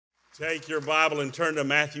Take your Bible and turn to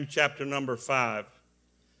Matthew chapter number 5.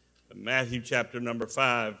 Matthew chapter number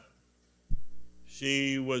 5.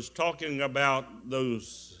 She was talking about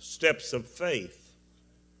those steps of faith,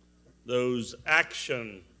 those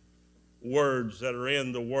action words that are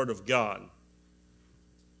in the Word of God.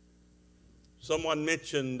 Someone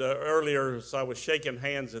mentioned earlier as I was shaking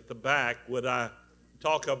hands at the back, would I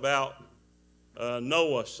talk about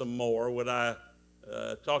Noah some more? Would I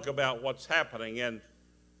talk about what's happening? And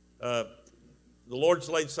the Lord's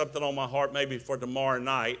laid something on my heart maybe for tomorrow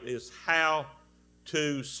night, is how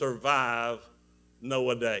to survive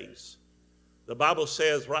Noah days. The Bible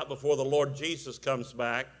says right before the Lord Jesus comes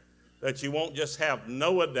back that you won't just have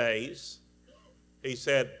Noah days. He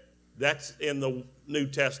said that's in the New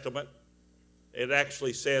Testament. It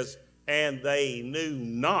actually says, and they knew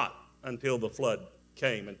not until the flood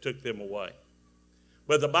came and took them away.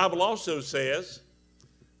 But the Bible also says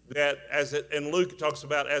that and Luke talks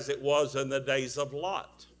about as it was in the days of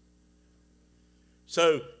Lot.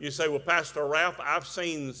 So you say, well, Pastor Ralph, I've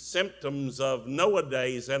seen symptoms of Noah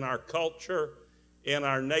days in our culture, in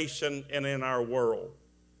our nation, and in our world.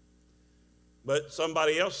 But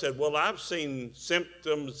somebody else said, well, I've seen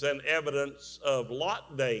symptoms and evidence of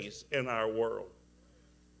Lot days in our world.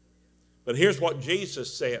 But here's what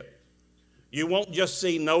Jesus said. You won't just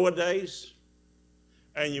see Noah days,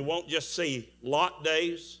 and you won't just see Lot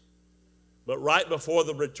days, but right before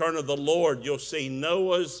the return of the Lord, you'll see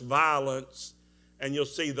Noah's violence, and you'll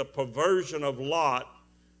see the perversion of Lot,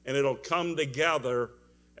 and it'll come together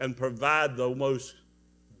and provide the most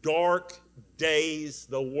dark days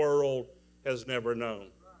the world has never known.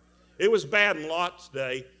 It was bad in Lot's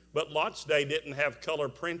day, but Lot's day didn't have color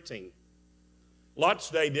printing. Lot's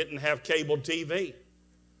day didn't have cable TV.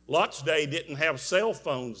 Lot's day didn't have cell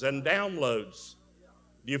phones and downloads.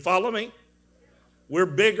 Do you follow me? We're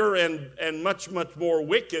bigger and much, much more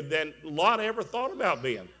wicked than Lot ever thought about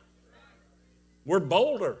being. We're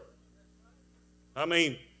bolder. I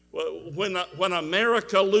mean, when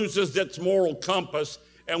America loses its moral compass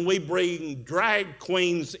and we bring drag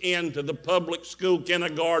queens into the public school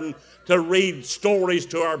kindergarten to read stories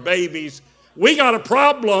to our babies, we got a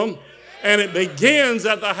problem, and it begins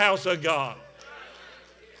at the house of God.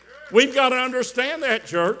 We've got to understand that,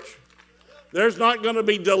 church. There's not going to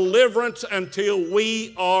be deliverance until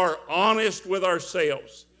we are honest with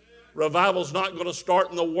ourselves. Revival's not going to start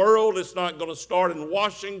in the world. It's not going to start in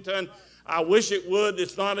Washington. I wish it would.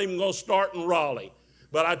 It's not even going to start in Raleigh.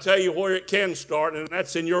 But I tell you where it can start, and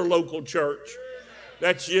that's in your local church.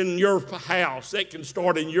 That's in your house. It can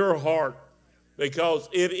start in your heart, because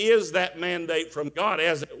it is that mandate from God,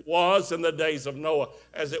 as it was in the days of Noah,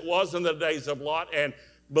 as it was in the days of Lot. And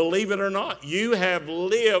believe it or not, you have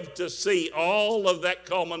lived to see all of that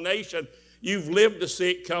culmination. You've lived to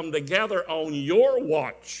see it come together on your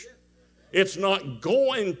watch. It's not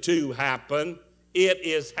going to happen. It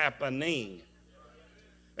is happening.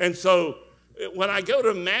 And so when I go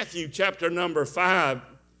to Matthew chapter number 5,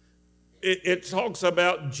 it talks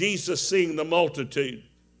about Jesus seeing the multitude.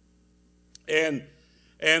 And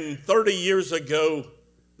 30 years ago,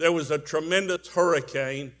 there was a tremendous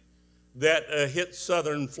hurricane that hit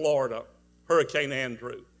southern Florida, Hurricane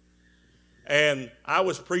Andrew. And I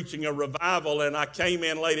was preaching a revival, and I came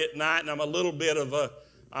in late at night, and I'm a little bit of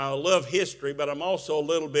I love history, but I'm also a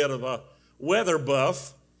little bit of a weather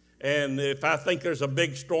buff. And if I think there's a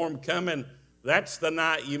big storm coming, that's the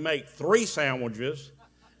night you make 3 sandwiches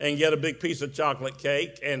and get a big piece of chocolate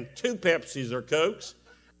cake and 2 Pepsis or Cokes,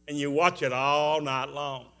 and you watch it all night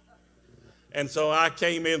long. And so I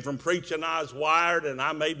came in from preaching, I was wired, and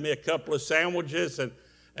I made me a couple of sandwiches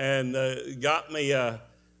and got me a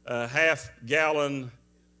half-gallon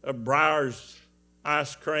of Breyer's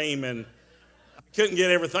ice cream, and I couldn't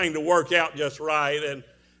get everything to work out just right.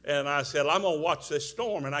 And I said, I'm going to watch this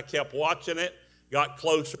storm. And I kept watching it, got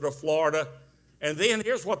closer to Florida. And then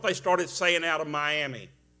here's what they started saying out of Miami.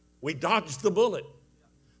 We dodged the bullet.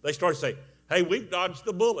 They started saying, hey, we've dodged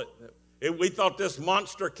the bullet. We thought this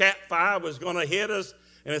monster Cat 5 was going to hit us,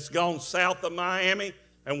 and it's gone south of Miami,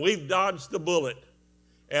 and we've dodged the bullet.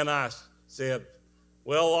 And I said,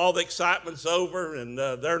 well, all the excitement's over, and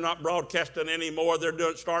they're not broadcasting anymore.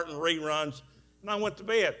 They're starting reruns. And I went to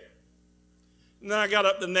bed. And then I got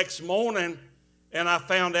up the next morning, and I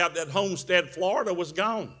found out that Homestead, Florida was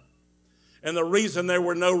gone. And the reason there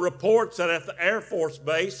were no reports that at the Air Force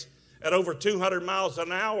Base, at over 200 miles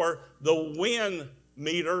an hour, the wind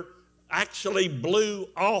meter actually blew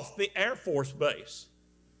off the Air Force Base.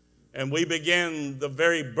 And we began the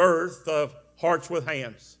very birth of Hearts with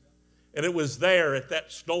Hands. And it was there at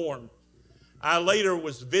that storm. I later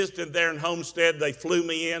was visiting there in Homestead. They flew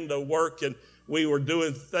me in to work, and we were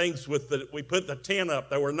doing things with we put the tent up.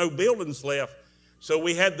 There were no buildings left. So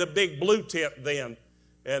we had the big blue tent then,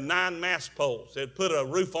 and 9 mast poles. It put a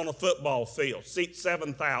roof on a football field, seat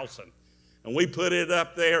 7,000. And we put it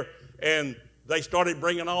up there, and they started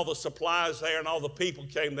bringing all the supplies there, and all the people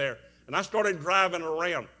came there. And I started driving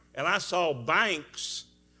around, and I saw banks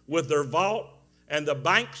with their vault, and the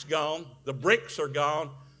bank's gone, the bricks are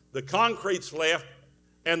gone, the concrete's left,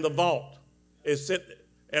 and the vault is sitting,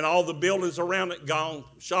 and all the buildings around it gone,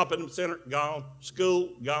 shopping center gone, school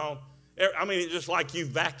gone. I mean, it's just like you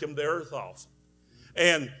vacuumed the earth off.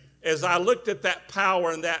 And as I looked at that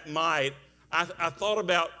power and that might, I thought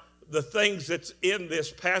about the things that's in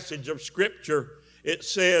this passage of Scripture. It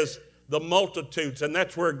says the multitudes, and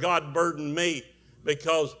that's where God burdened me,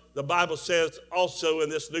 because the Bible says also in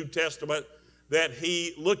this New Testament that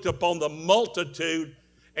he looked upon the multitude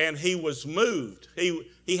and he was moved.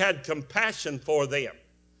 He had compassion for them.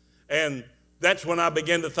 And that's when I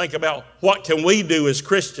began to think about what can we do as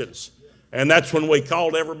Christians. And that's when we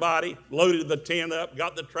called everybody, loaded the tent up,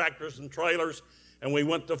 got the tractors and trailers, and we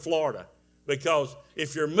went to Florida. Because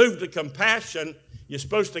if you're moved to compassion, you're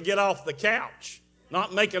supposed to get off the couch.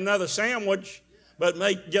 Not make another sandwich, but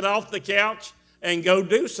get off the couch and go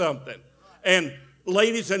do something. And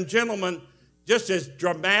ladies and gentlemen, just as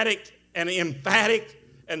dramatic and emphatic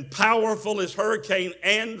and powerful as Hurricane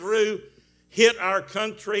Andrew hit our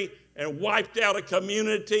country and wiped out a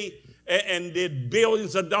community and did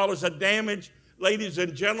billions of dollars of damage, ladies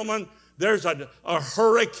and gentlemen, there's a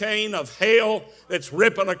hurricane of hell that's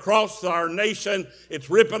ripping across our nation. It's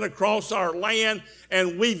ripping across our land,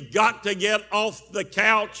 and we've got to get off the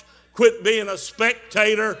couch, quit being a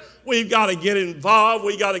spectator. We've got to get involved.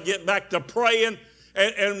 We've got to get back to praying,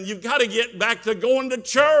 and you've got to get back to going to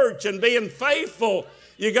church and being faithful.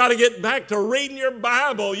 You've got to get back to reading your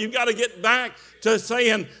Bible. You've got to get back to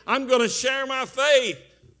saying, I'm going to share my faith.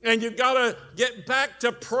 And you've got to get back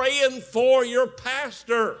to praying for your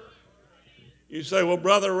pastor. You say, well,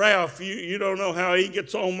 Brother Ralph, you don't know how he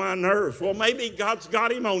gets on my nerves. Well, maybe God's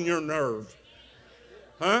got him on your nerve.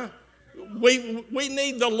 Huh? We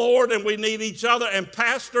need the Lord and we need each other. And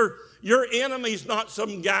Pastor, your enemy's not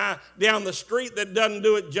some guy down the street that doesn't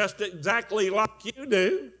do it just exactly like you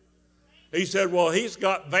do. He said, well, he's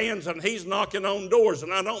got vans and he's knocking on doors,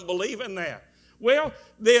 and I don't believe in that. Well,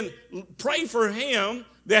 then pray for him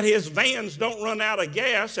that his vans don't run out of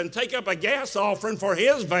gas, and take up a gas offering for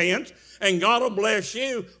his vans, and God will bless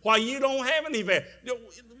you while you don't have any vans.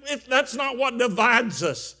 That's not what divides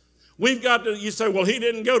us. We've got to, you say, well, he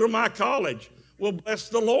didn't go to my college. Well, bless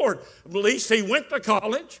the Lord. At least he went to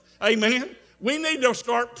college. Amen. We need to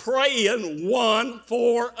start praying one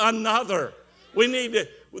for another.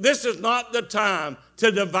 This is not the time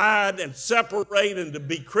to divide and separate and to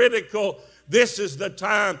be critical. This is the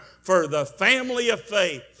time for the family of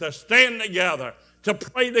faith to stand together, to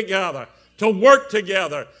pray together, to work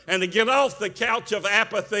together, and to get off the couch of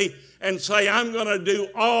apathy and say, I'm going to do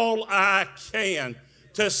all I can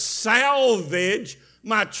to salvage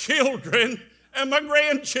my children and my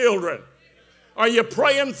grandchildren. Are you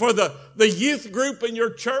praying for the youth group in your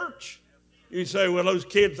church? You say, well, those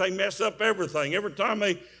kids, they mess up everything. Every time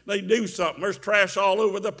they do something, there's trash all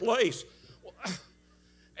over the place.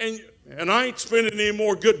 And I ain't spending any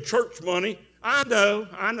more good church money. I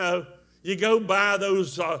know. You go buy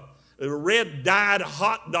those red dyed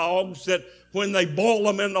hot dogs that when they boil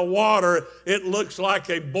them in the water, it looks like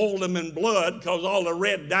they boiled them in blood because all the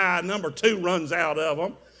red dye number 2 runs out of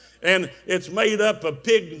them. And it's made up of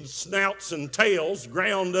pig snouts and tails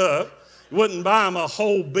ground up. You wouldn't buy them a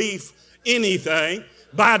whole beef anything.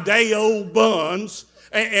 Buy day-old buns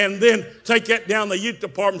and then take that down the youth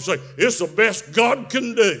department and say, it's the best God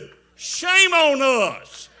can do. Shame on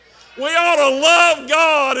us. We ought to love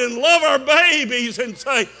God and love our babies and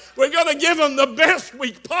say, we're going to give them the best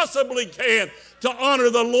we possibly can to honor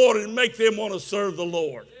the Lord and make them want to serve the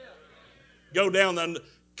Lord. Go down the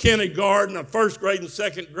kindergarten, or first grade and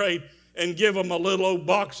second grade, and give them a little old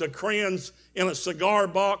box of crayons in a cigar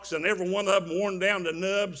box, and every one of them worn down to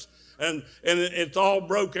nubs, and it's all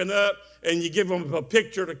broken up, and you give them a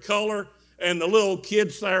picture to color, and the little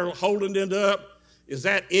kids there holding it up. Is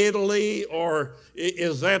that Italy, or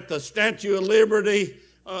is that the Statue of Liberty?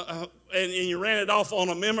 And you ran it off on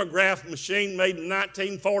a mimeograph machine made in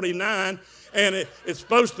 1949, and it's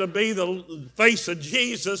supposed to be the face of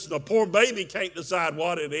Jesus. The poor baby can't decide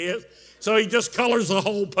what it is, so he just colors the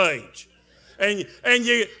whole page. And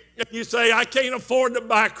you say, I can't afford to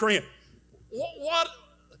buy crayon. What?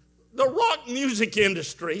 The rock music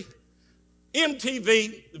industry,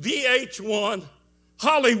 MTV, VH1,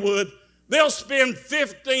 Hollywood, they'll spend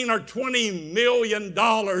 $15 or $20 million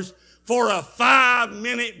for a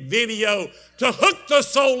 5-minute video to hook the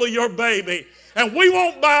soul of your baby. And we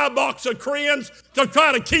won't buy a box of crayons to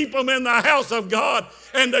try to keep them in the house of God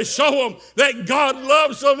and to show them that God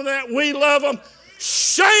loves them and that we love them.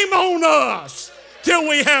 Shame on us till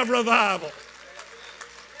we have revival.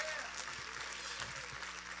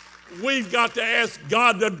 We've got to ask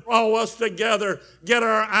God to draw us together, get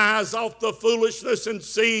our eyes off the foolishness and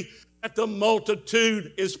see that the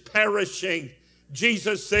multitude is perishing.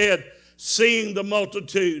 Jesus said, seeing the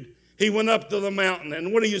multitude, he went up to the mountain,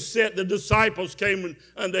 and when he sat, the disciples came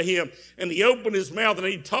unto him, and he opened his mouth and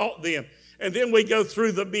he taught them. And then we go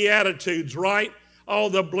through the Beatitudes, right? All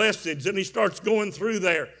the blessings, and he starts going through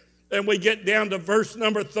there. And we get down to verse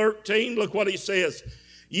number 13. Look what he says.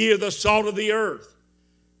 Ye are the salt of the earth.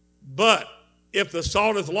 But if the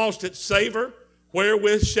salt hath lost its savor,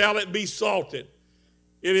 wherewith shall it be salted?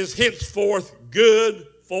 It is henceforth good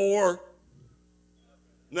for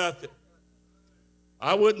nothing.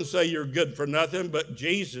 I wouldn't say you're good for nothing, but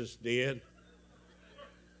Jesus did.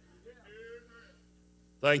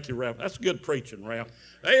 Thank you, Ralph. That's good preaching, Ralph.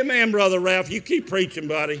 Amen, Brother Ralph. You keep preaching,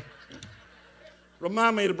 buddy.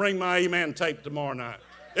 Remind me to bring my amen tape tomorrow night.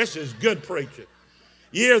 This is good preaching.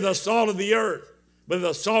 Ye are the salt of the earth, but if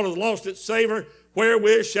the salt hath lost its savor,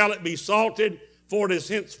 wherewith shall it be salted? For it is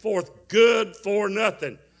henceforth good for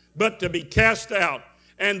nothing, but to be cast out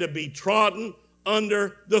and to be trodden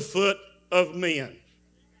under the foot of men.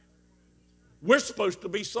 We're supposed to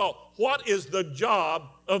be salt. What is the job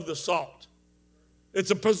of the salt?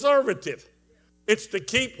 It's a preservative. It's to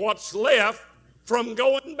keep what's left from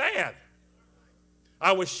going bad.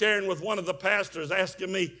 I was sharing with one of the pastors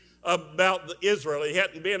asking me about Israel. He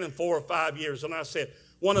hadn't been in 4 or 5 years. And I said,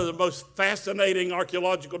 one of the most fascinating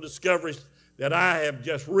archaeological discoveries that I have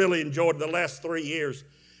just really enjoyed the last 3 years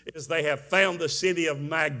is they have found the city of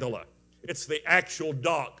Magdala. It's the actual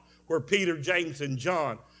dock where Peter, James, and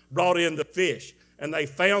John brought in the fish. And they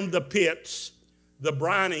found the pits, the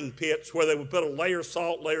brining pits, where they would put a layer of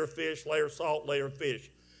salt, layer of fish, layer of salt, layer of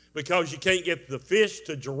fish. Because you can't get the fish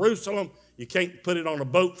to Jerusalem, you can't put it on a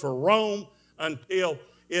boat for Rome until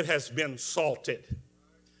it has been salted.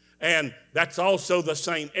 And that's also the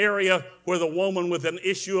same area where the woman with an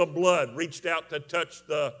issue of blood reached out to touch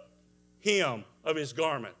the hem of his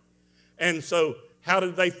garment. And so how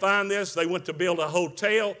did they find this? They went to build a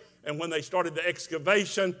hotel, and when they started the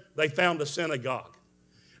excavation, they found a synagogue.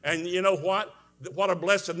 And you know what? What a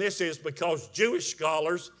blessing this is, because Jewish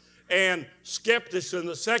scholars and skeptics in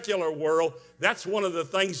the secular world, that's one of the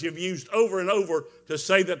things you've used over and over to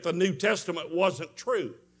say that the New Testament wasn't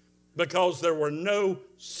true, because there were no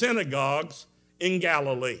synagogues in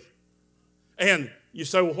Galilee. And you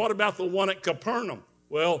say, well, what about the one at Capernaum?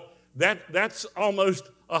 Well, that's almost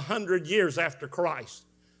 100 years after Christ,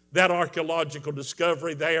 that archaeological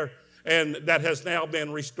discovery there, and that has now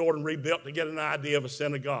been restored and rebuilt to get an idea of a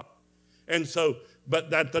synagogue. And so,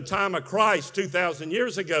 but at the time of Christ, 2,000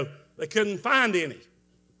 years ago, they couldn't find any,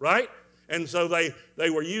 right? And so they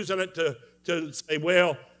were using it to say,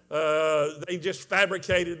 well, they just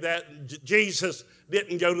fabricated that Jesus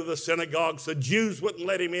didn't go to the synagogues. The Jews wouldn't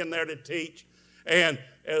let him in there to teach, and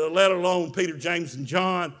let alone Peter, James, and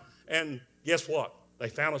John. And guess what? They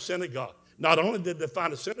found a synagogue. Not only did they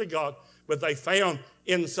find a synagogue, but they found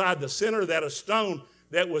inside the center of that a stone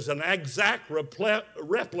that was an exact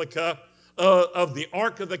replica of the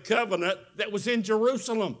Ark of the Covenant that was in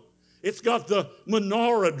Jerusalem. It's got the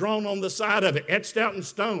menorah drawn on the side of it, etched out in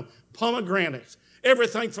stone, pomegranates,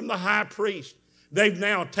 everything from the high priest. They've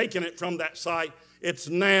now taken it from that site. It's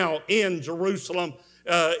now in Jerusalem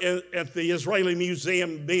at the Israeli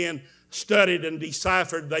Museum being studied and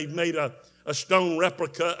deciphered. They've made a stone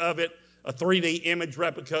replica of it, a 3D image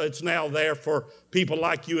replica. It's now there for people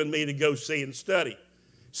like you and me to go see and study.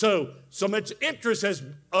 So much interest has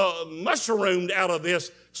mushroomed out of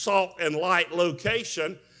this salt and light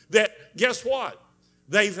location that, guess what?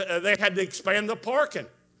 They had to expand the parking.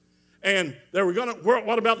 And they were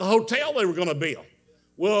what about the hotel they were going to build?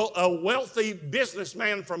 Well, a wealthy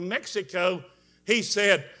businessman from Mexico, he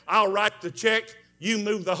said, I'll write the check, you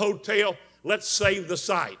move the hotel, let's save the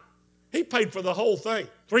site. He paid for the whole thing,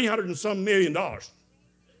 $300 and some million. I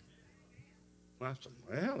said,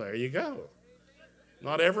 well, there you go.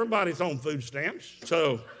 Not everybody's on food stamps.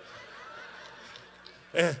 So,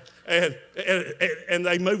 and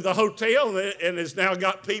they moved the hotel, and it's now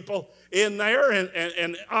got people in there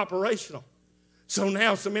and operational. So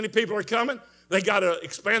now so many people are coming, they got to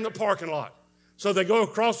expand the parking lot. So they go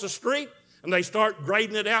across the street, and they start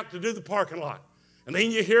grading it out to do the parking lot. And then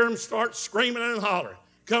you hear them start screaming and hollering,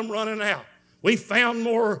 come running out. We found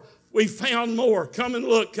more, come and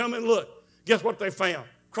look, come and look. Guess what they found?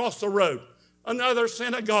 across the road, another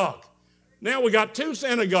synagogue. Now we got 2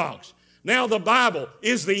 synagogues. Now the Bible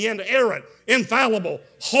is the inerrant, infallible,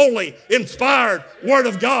 holy, inspired Word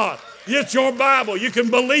of God. It's your Bible. You can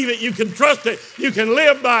believe it. You can trust it. You can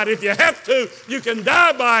live by it. If you have to, you can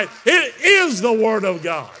die by it. It is the Word of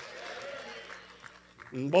God.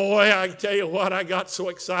 And boy, I tell you what, I got so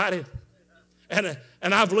excited. And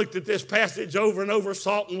I've looked at this passage over and over,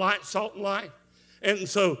 salt and light, salt and light. And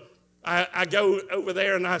so I go over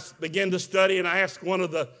there and I begin to study, and I ask one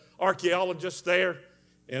of the archaeologists there,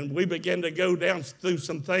 and we begin to go down through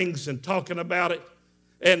some things and talking about it.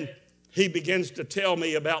 And he begins to tell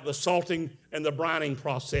me about the salting and the brining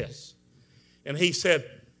process. And he said,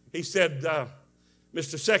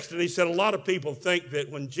 Mr. Sexton, he said, a lot of people think that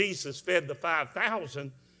when Jesus fed the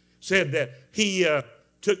 5,000, said that he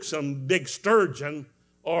took some big sturgeon,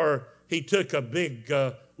 or he took a big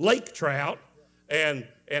lake trout, and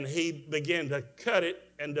he began to cut it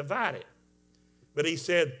and divide it. But he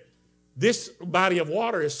said, this body of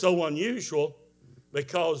water is so unusual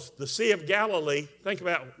because the Sea of Galilee, think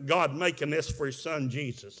about God making this for his son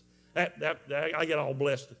Jesus. I get all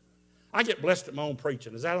blessed. I get blessed at my own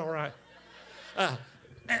preaching. Is that all right?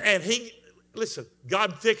 And listen,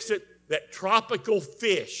 God fixed it that tropical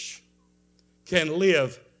fish can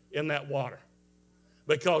live in that water.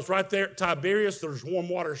 Because right there at Tiberias, there's warm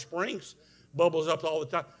water springs, bubbles up all the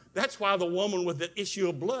time. That's why the woman with the issue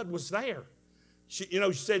of blood was there. She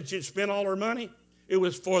said she'd spent all her money. It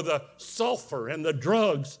was for the sulfur and the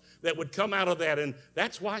drugs that would come out of that. And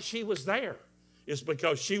that's why she was there. It's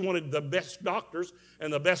because she wanted the best doctors.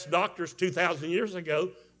 And the best doctors 2,000 years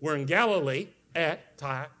ago were in Galilee at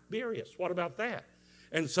Tiberias. What about that?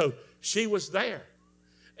 And so she was there.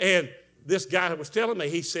 And this guy was telling me,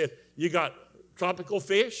 he said, you got tropical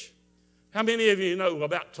fish? How many of you know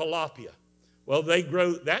about tilapia? Well,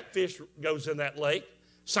 that fish goes in that lake.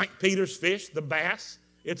 St. Peter's fish, the bass,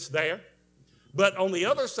 it's there. But on the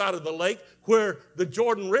other side of the lake, where the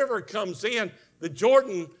Jordan River comes in, the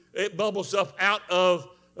Jordan, it bubbles up out of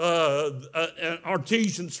an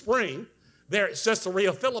artesian spring there at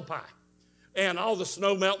Caesarea Philippi. And all the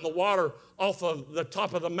snow melt in the water off of the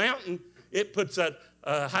top of the mountain, it puts that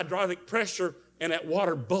hydraulic pressure, and that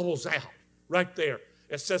water bubbles out right there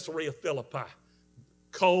at Caesarea Philippi.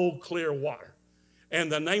 Cold, clear water. And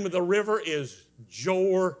the name of the river is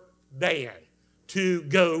Jordan, to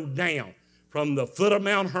go down from the foot of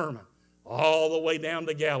Mount Hermon all the way down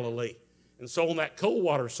to Galilee. And so on that cold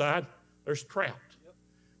water side, there's trout,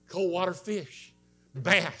 cold water fish,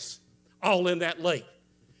 bass, all in that lake.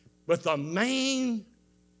 But the main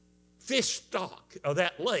fish stock of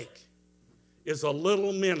that lake is a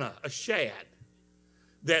little minnow, a shad,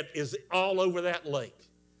 that is all over that lake.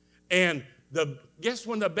 And guess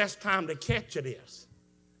when the best time to catch it is?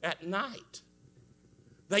 At night.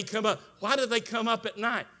 They come up. Why do they come up at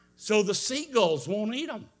night? So the seagulls won't eat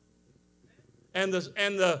them. And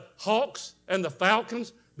the hawks and the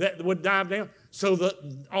falcons that would dive down. So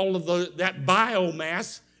that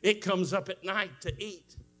biomass, it comes up at night to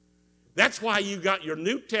eat. That's why you got your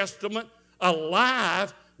New Testament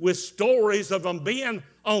alive with stories of them being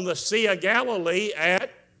on the Sea of Galilee at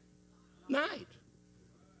night.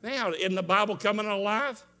 Now, isn't the Bible coming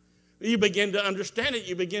alive? You begin to understand it.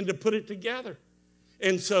 You begin to put it together.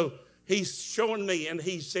 And so he's showing me, and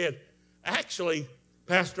he said, actually,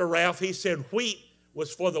 Pastor Ralph, he said wheat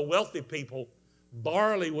was for the wealthy people.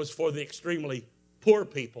 Barley was for the extremely poor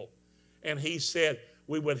people. And he said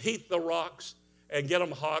we would heat the rocks and get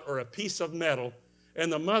them hot, or a piece of metal,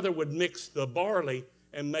 and the mother would mix the barley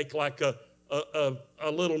and make like a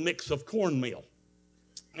little mix of cornmeal.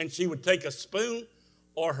 And she would take a spoon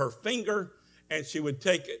or her finger, and she would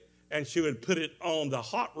take it and she would put it on the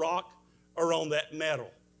hot rock or on that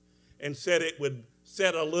metal, and said it would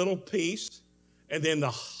set a little piece, and then the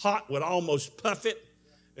hot would almost puff it,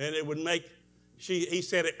 and it would make, he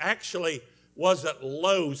said it actually wasn't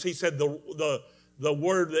loaves. He said the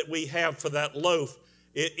word that we have for that loaf,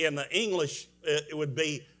 in the English, it would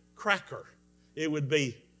be cracker. It would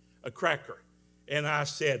be a cracker. And I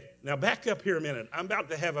said, now back up here a minute. I'm about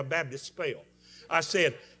to have a Baptist spell. I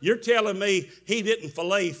said, you're telling me he didn't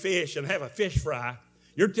fillet fish and have a fish fry.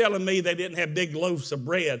 You're telling me they didn't have big loaves of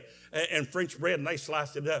bread and French bread and they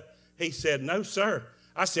sliced it up. He said, no, sir.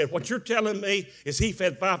 I said, what you're telling me is he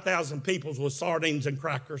fed 5,000 people with sardines and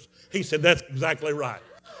crackers. He said, that's exactly right.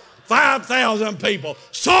 5,000 people,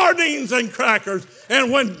 sardines and crackers.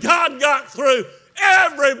 And when God got through,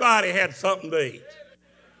 everybody had something to eat.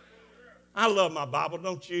 I love my Bible,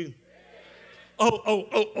 don't you?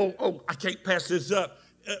 Oh, I can't pass this up.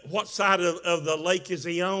 What side of the lake is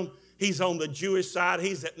he on? He's on the Jewish side.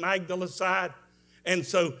 He's at Magdala's side. And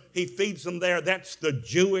so he feeds them there. That's the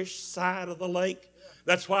Jewish side of the lake.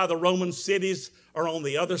 That's why the Roman cities are on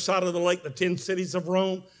the other side of the lake, the 10 cities of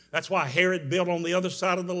Rome. That's why Herod built on the other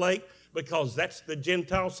side of the lake, because that's the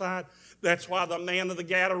Gentile side. That's why the man of the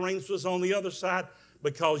Gadarenes was on the other side,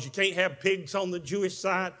 because you can't have pigs on the Jewish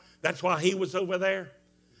side. That's why he was over there.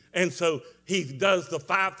 And so he does the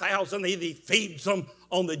 5,000, he feeds them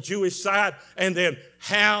on the Jewish side. And then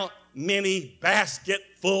how many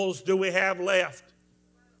basketfuls do we have left?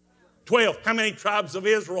 12. How many tribes of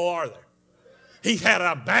Israel are there? He had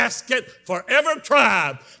a basket for every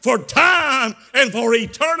tribe, for time and for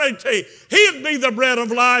eternity. He'd be the bread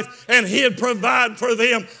of life, and he'd provide for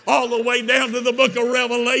them all the way down to the book of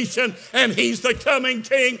Revelation. And he's the coming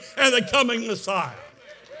king and the coming Messiah.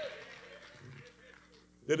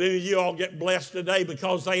 Did any of you all get blessed today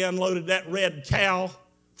because they unloaded that red cow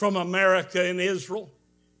from America and Israel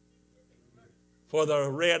for the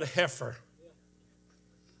red heifer?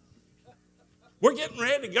 We're getting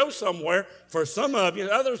ready to go somewhere. For some of you,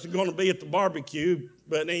 others are going to be at the barbecue,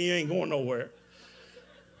 but you ain't going nowhere.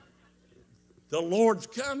 The Lord's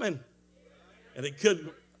coming. And it could,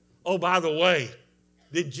 oh, by the way,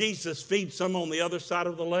 did Jesus feed some on the other side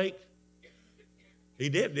of the lake? He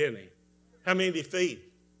did, didn't he? How many did he feed?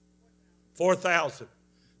 4,000.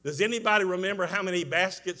 Does anybody remember how many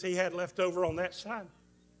baskets he had left over on that side?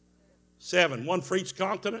 7, one for each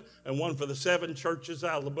continent and one for the 7 churches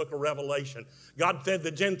out of the book of Revelation. God fed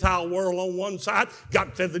the Gentile world on one side.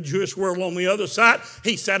 God fed the Jewish world on the other side.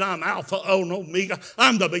 He said, I'm Alpha and Omega.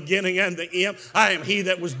 I'm the beginning and the end. I am he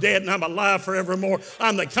that was dead and I'm alive forevermore.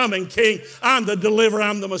 I'm the coming king. I'm the deliverer.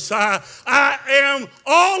 I'm the Messiah. I am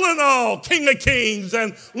all in all, King of kings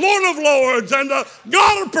and Lord of lords and the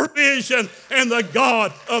God of provision and the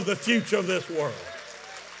God of the future of this world.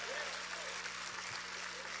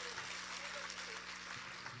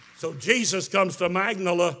 So Jesus comes to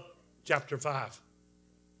Magdala, chapter 5,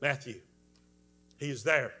 Matthew. He's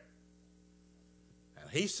there. And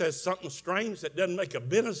he says something strange that doesn't make a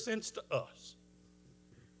bit of sense to us.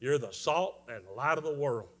 You're the salt and light of the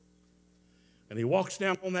world. And he walks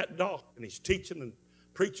down on that dock and he's teaching and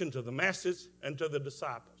preaching to the masses and to the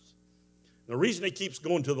disciples. And the reason he keeps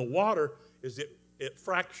going to the water is it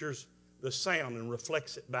fractures the sound and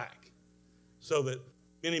reflects it back so that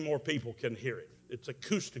many more people can hear it. It's an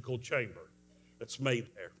acoustical chamber that's made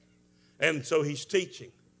there. And so he's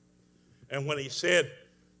teaching. And when he said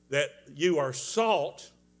that you are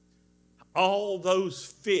salt, all those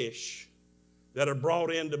fish that are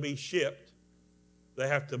brought in to be shipped, they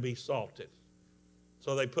have to be salted.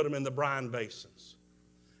 So they put them in the brine basins.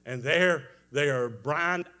 And there they are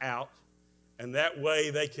brined out, and that way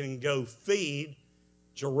they can go feed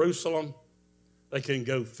Jerusalem. They can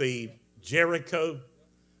go feed Jericho.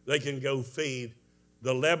 They can go feed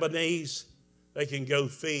the Lebanese. They can go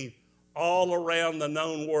feed all around the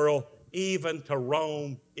known world, even to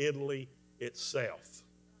Rome, Italy itself.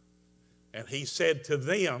 And he said to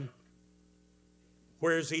them,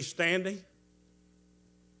 where is he standing?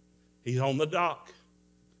 He's on the dock.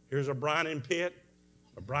 Here's a brining pit,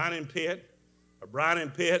 a brining pit, a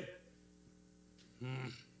brining pit.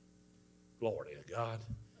 Glory to God.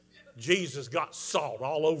 Jesus got salt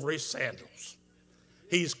all over his sandals.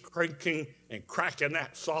 He's cranking and cracking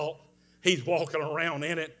that salt. He's walking around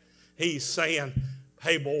in it. He's saying,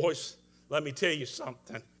 hey, boys, let me tell you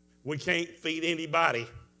something. We can't feed anybody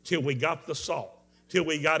till we got the salt, till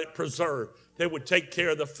we got it preserved, till we take care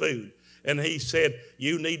of the food. And he said,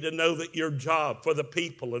 you need to know that your job for the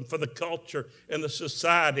people and for the culture and the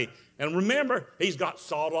society. And remember, he's got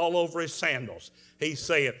salt all over his sandals. He's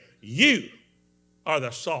saying, you are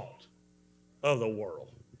the salt of the world.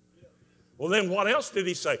 Well, then what else did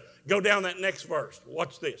he say? Go down that next verse.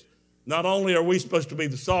 Watch this. Not only are we supposed to be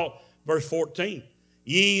the salt, verse 14,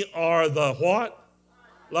 ye are the what?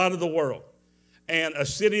 Light of the world. And a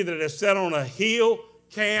city that is set on a hill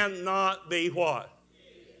cannot be what?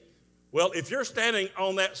 Well, if you're standing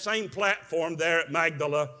on that same platform there at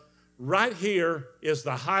Magdala, right here is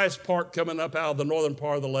the highest part coming up out of the northern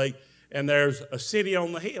part of the lake, and there's a city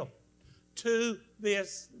on the hill. To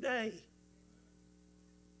this day.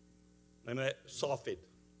 And that Sophid,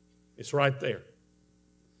 it's right there.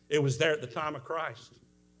 It was there at the time of Christ.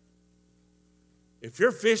 If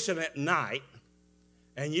you're fishing at night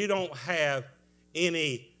and you don't have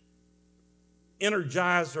any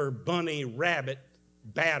Energizer Bunny Rabbit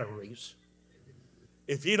batteries,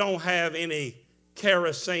 if you don't have any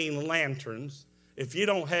kerosene lanterns, if you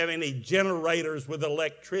don't have any generators with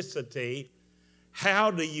electricity,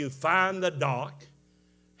 how do you find the dock?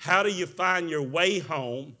 How do you find your way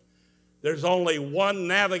home? There's only one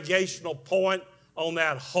navigational point on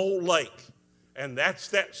that whole lake, And that's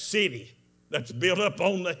that city that's built up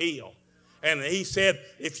on the hill. And he said,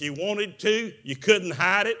 if you wanted to, you couldn't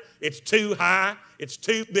hide it. It's too high. It's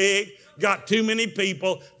too big. Got too many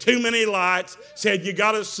people, too many lights. Said you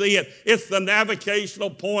got to see it. It's the navigational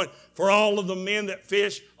point for all of the men that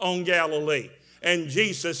fish on Galilee. And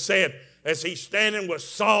Jesus said, as he's standing with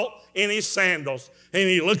salt in his sandals, and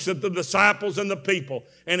he looks at the disciples and the people,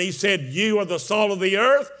 and he said, you are the salt of the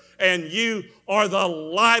earth, and you are the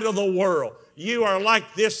light of the world. You are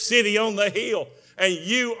like this city on the hill. And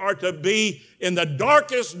you are to be in the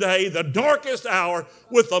darkest day, the darkest hour,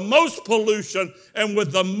 with the most pollution and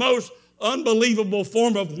with the most unbelievable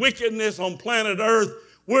form of wickedness on planet Earth.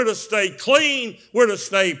 We're to stay clean. We're to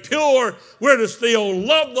stay pure. We're to still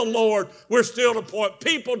love the Lord. We're still to point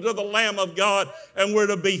people to the Lamb of God. And we're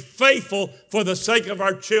to be faithful for the sake of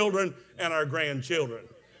our children and our grandchildren.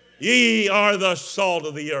 Ye are the salt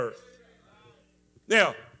of the earth.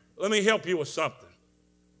 Now, let me help you with something.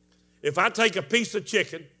 If I take a piece of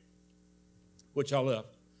chicken, which I love,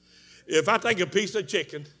 if I take a piece of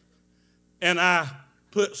chicken and I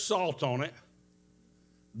put salt on it,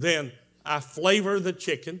 then I flavor the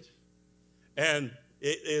chicken, and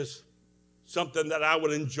it is something that I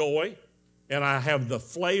would enjoy, and I have the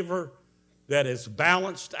flavor that is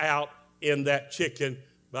balanced out in that chicken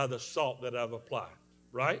by the salt that I've applied,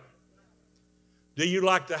 right? Do you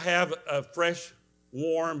like to have a fresh,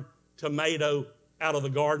 warm tomato out of the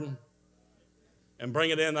garden and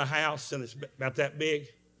bring it in the house, and it's about that big,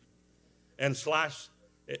 and slice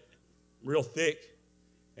it real thick,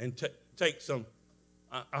 and take some,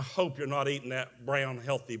 I hope you're not eating that brown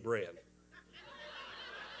healthy bread.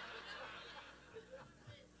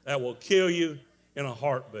 That will kill you in a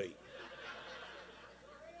heartbeat.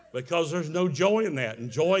 Because there's no joy in that,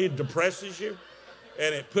 and joy depresses you,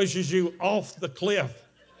 and it pushes you off the cliff.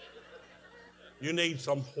 You need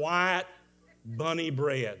some white bunny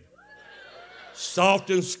bread. Soft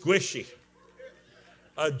and squishy.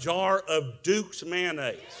 A jar of Duke's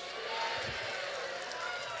mayonnaise.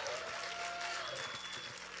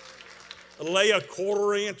 Lay a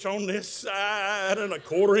 1/4 inch on this side and a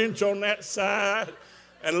 1/4 inch on that side,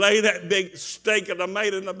 and lay that big steak of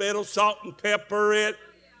tomato in the middle, salt and pepper it,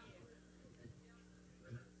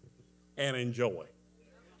 and enjoy.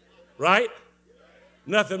 Right?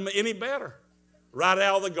 Nothing any better. Right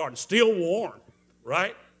out of the garden. Still warm.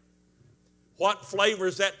 Right? What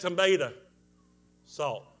flavors that tomato?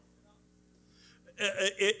 Salt.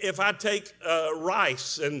 If I take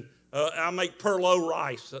rice and I make perlo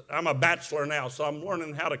rice, I'm a bachelor now, so I'm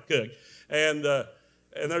learning how to cook. And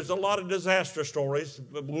there's a lot of disaster stories,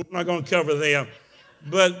 but we're not going to cover them.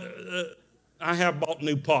 But I have bought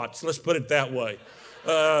new pots, let's put it that way.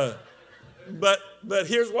 But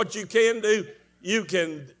here's what you can do. You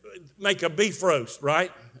can make a beef roast,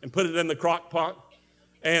 right? And put it in the crock pot.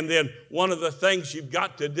 And then one of the things you've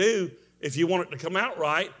got to do, if you want it to come out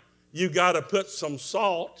right, you got to put some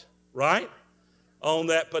salt, right, on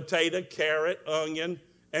that potato, carrot, onion,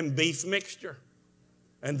 and beef mixture.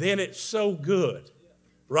 And then it's so good,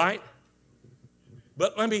 right?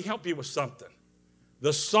 But let me help you with something.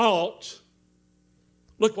 The salt,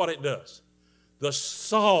 look what it does. The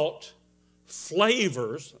salt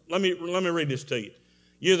flavors, let me read this to you.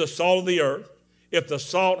 You're the salt of the earth. If the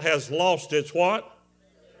salt has lost its what?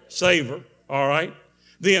 Savor, all right?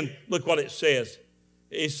 Then look what it says.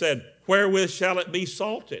 It said, wherewith shall it be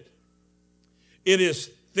salted? It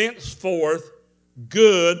is thenceforth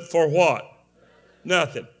good for what?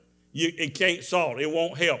 Nothing. It can't salt. It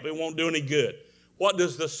won't help. It won't do any good. What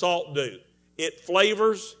does the salt do? It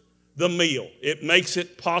flavors the meal. It makes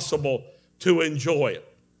it possible to enjoy it.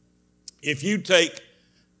 If you take,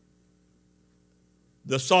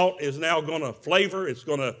 the salt is now going to flavor, it's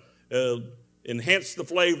going to enhance the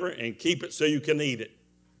flavor and keep it so you can eat it.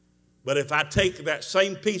 But if I take that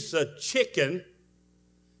same piece of chicken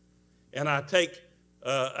and I take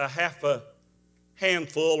a half a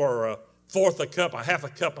handful or a half a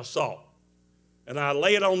cup of salt, and I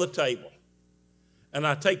lay it on the table, and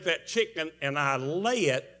I take that chicken and I lay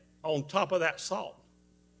it on top of that salt,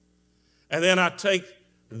 and then I take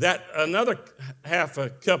that another half a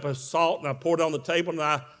cup of salt and I pour it on the table,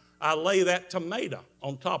 and I lay that tomato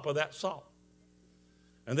on top of that salt.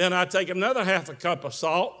 And then I take another half a cup of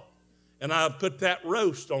salt and I put that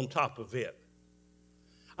roast on top of it.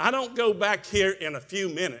 I don't go back here in a few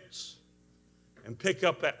minutes and pick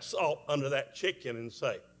up that salt under that chicken and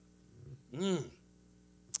say,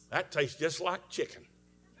 that tastes just like chicken.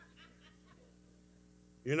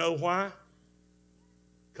 You know why?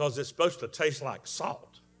 Because it's supposed to taste like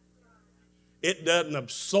salt. It doesn't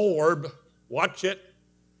absorb, watch it,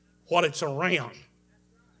 what it's around.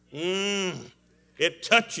 It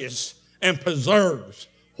touches and preserves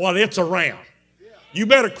what it's around. You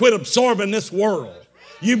better quit absorbing this world.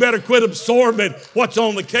 You better quit absorbing what's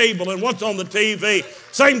on the cable and what's on the TV.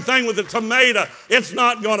 Same thing with the tomato. It's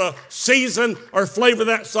not going to season or flavor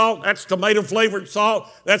that salt. That's tomato flavored salt.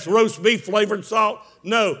 That's roast beef flavored salt.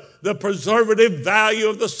 No, the preservative value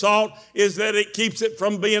of the salt is that it keeps it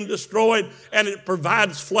from being destroyed and it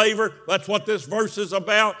provides flavor. That's what this verse is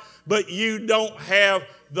about. But you don't have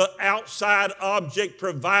the outside object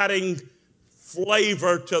providing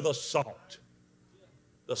flavor to the salt.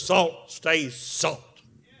 The salt stays salt.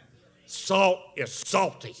 Salt is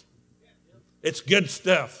salty. It's good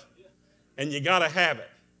stuff. And you got to have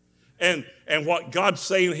it. And what God's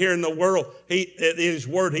saying here in the world, in His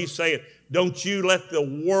Word, He's saying, don't you let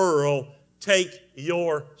the world take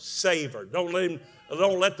your savor. Don't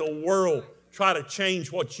let the world try to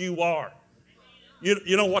change what you are.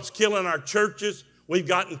 You know what's killing our churches? We've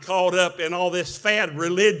gotten caught up in all this fad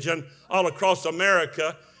religion all across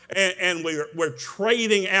America. And we're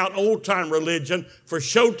trading out old-time religion for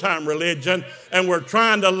showtime religion, and we're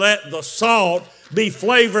trying to let the salt be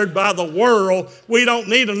flavored by the world. We don't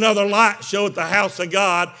need another light show at the house of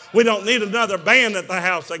God. We don't need another band at the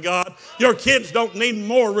house of God. Your kids don't need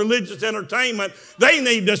more religious entertainment. They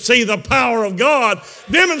need to see the power of God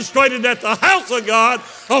demonstrated at the house of God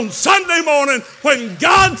on Sunday morning when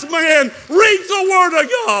God's man reads the Word of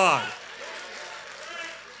God.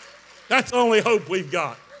 That's the only hope we've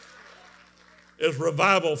got, is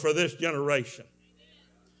revival for this generation.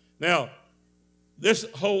 Now, this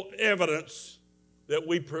whole evidence that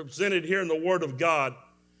we presented here in the Word of God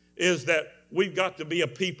is that we've got to be a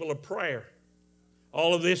people of prayer.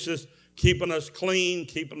 All of this is keeping us clean,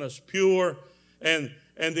 keeping us pure. And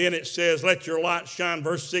then it says, let your light shine,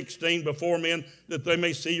 verse 16, before men, that they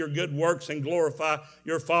may see your good works and glorify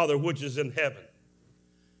your Father which is in heaven.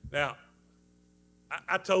 Now,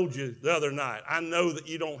 I told you the other night, I know that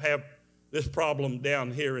you don't have this problem down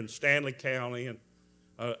here in Stanley County and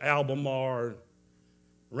Albemarle,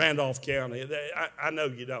 Randolph County. I know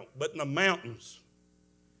you don't. But in the mountains,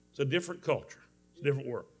 it's a different culture. It's a different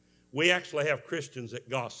world. We actually have Christians that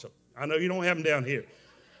gossip. I know you don't have them down here.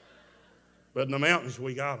 But in the mountains,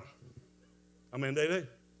 we got them. I mean, they do.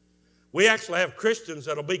 We actually have Christians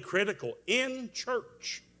that will be critical in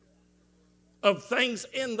church of things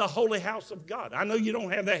in the holy house of God. I know you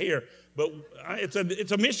don't have that here, but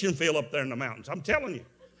it's a mission field up there in the mountains. I'm telling you,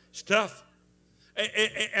 it's tough.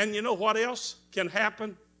 And you know what else can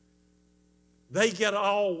happen? They get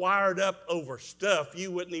all wired up over stuff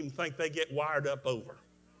you wouldn't even think they get wired up over.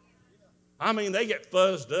 I mean, they get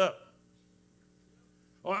fuzzed up.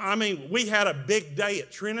 I mean, we had a big day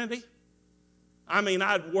at Trinity. I mean,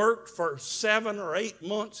 I'd worked for 7 or 8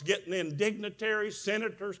 months getting in dignitaries,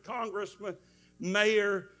 senators, congressmen,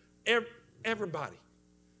 mayor, everybody.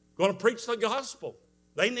 Going to preach the gospel.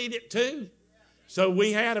 They need it too. So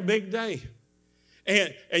we had a big day.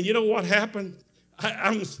 And you know what happened?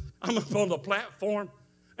 I'm up on the platform,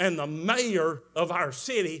 and the mayor of our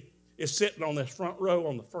city is sitting on this front row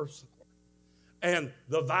on the first floor. And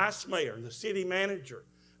the vice mayor, the city manager,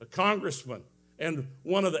 a congressman, and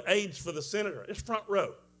one of the aides for the senator, is front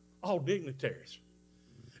row, all dignitaries.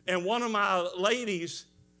 And one of my ladies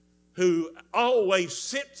who always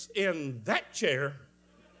sits in that chair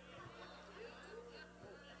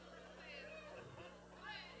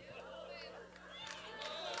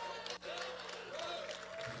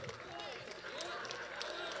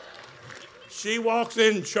she walks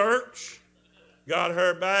in church, got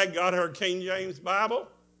her bag, got her King James Bible.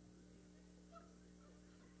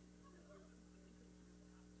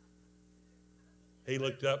 He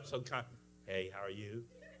looked up so kind. Hey, how are you?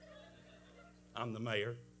 I'm the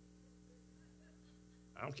mayor.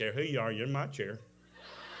 I don't care who you are, you're in my chair.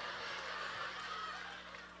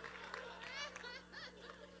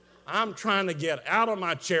 I'm trying to get out of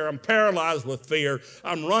my chair. I'm paralyzed with fear.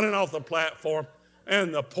 I'm running off the platform.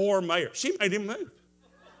 And the poor mayor, she made him move.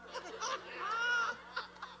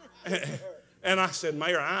 And I said,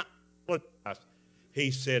 Mayor,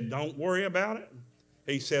 he said, don't worry about it.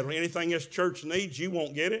 He said, anything this church needs, you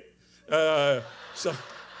won't get it. So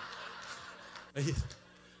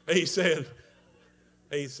he said,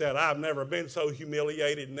 I've never been so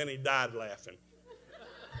humiliated, and then he died laughing.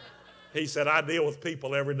 He said, I deal with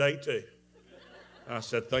people every day too. I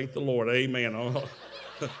said, thank the Lord, amen.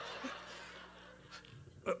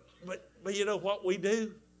 But you know what we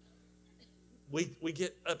do? We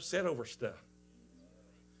get upset over stuff.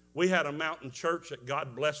 We had a mountain church that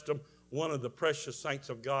God blessed them. One of the precious saints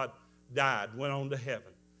of God died, went on to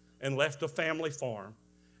heaven, and left a family farm,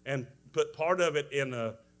 and put part of it in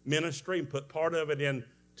a ministry and put part of it in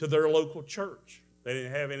to their local church. They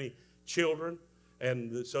didn't have any children,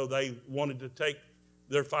 and so they wanted to take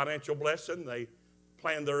their financial blessing. They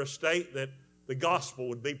planned their estate that the gospel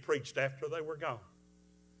would be preached after they were gone.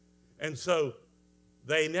 And so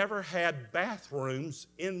they never had bathrooms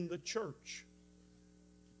in the church.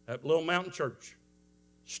 That little mountain church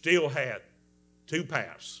still had 2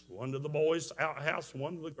 paths, one to the boys' outhouse,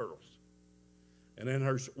 one to the girls. And in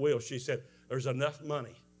her will, she said, there's enough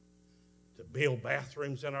money to build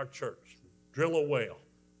bathrooms in our church, drill a well,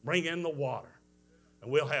 bring in the water,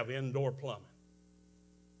 and we'll have indoor plumbing.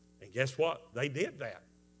 And guess what? They did that.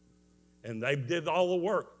 And they did all the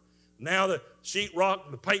work. Now the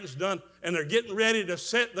sheetrock, the paint's done, and they're getting ready to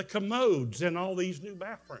set the commodes in all these new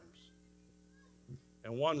bathrooms.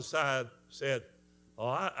 And one side said, oh,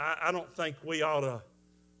 I don't think we ought to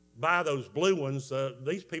buy those blue ones.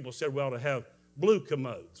 These people said we ought to have blue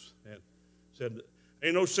commodes. And said,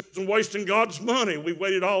 ain't no sense in wasting God's money. We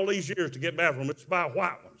waited all these years to get bathrooms. Let's buy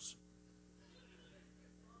white ones.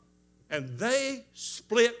 And they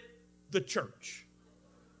split the church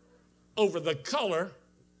over the color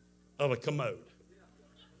of a commode.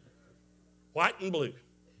 White and blue.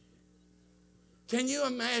 Can you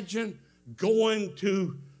imagine going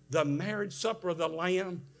to the marriage supper of the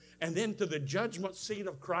Lamb and then to the judgment seat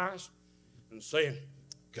of Christ and saying,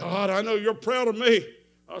 God, I know you're proud of me.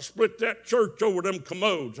 I split that church over them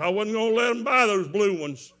commodes. I wasn't going to let them buy those blue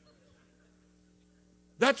ones.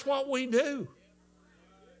 That's what we do.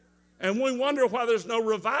 And we wonder why there's no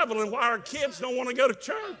revival and why our kids don't want to go to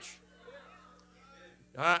church.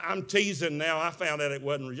 I'm teasing now. I found out it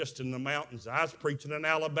wasn't just in the mountains. I was preaching in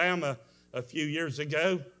Alabama a few years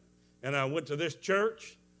ago, and I went to this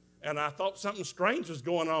church, and I thought something strange was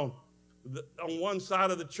going on. On one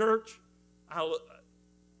side of the church,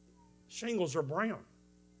 shingles are brown.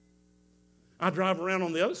 I drive around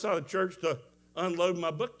on the other side of the church to unload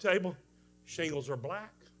my book table. Shingles are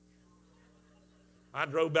black. I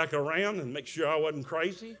drove back around and make sure I wasn't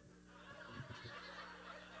crazy.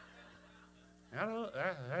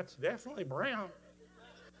 That's definitely brown.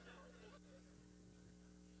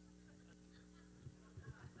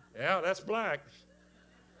 Yeah, that's black.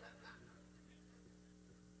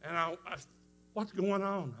 And what's going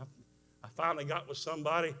on? I finally got with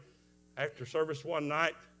somebody after service one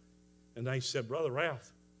night, and they said, Brother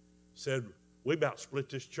Ralph, said, we about split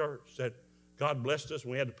this church. Said, God blessed us,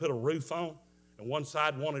 and we had to put a roof on, and one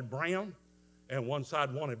side wanted brown, and one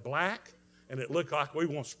side wanted black, and it looked like we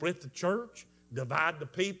were going to split the church, divide the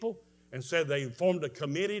people, and said they formed a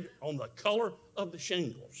committee on the color of the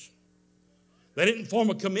shingles. They didn't form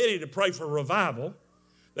a committee to pray for revival.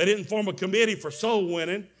 They didn't form a committee for soul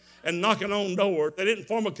winning and knocking on doors. They didn't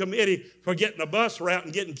form a committee for getting a bus route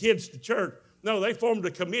and getting kids to church. No, they formed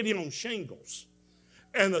a committee on shingles.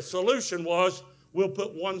 And the solution was, we'll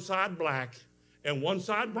put one side black and one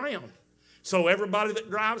side brown. So everybody that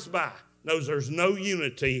drives by knows there's no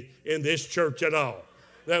unity in this church at all.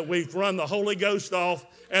 That we've run the Holy Ghost off,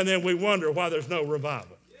 and then we wonder why there's no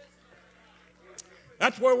revival.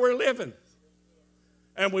 That's where we're living.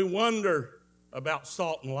 And we wonder about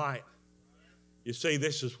salt and light. You see,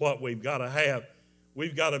 this is what we've got to have.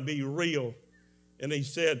 We've got to be real. And he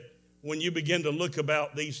said, when you begin to look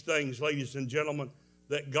about these things, ladies and gentlemen,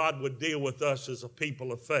 that God would deal with us as a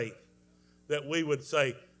people of faith. That we would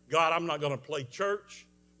say, God, I'm not going to play church.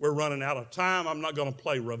 We're running out of time. I'm not going to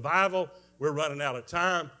play revival. We're running out of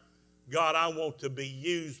time. God, I want to be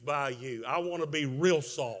used by you. I want to be real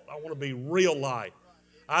salt. I want to be real light.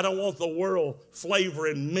 I don't want the world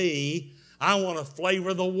flavoring me. I want to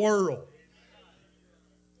flavor the world.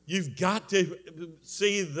 You've got to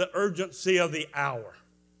see the urgency of the hour.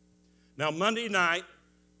 Now, Monday night,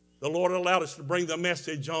 the Lord allowed us to bring the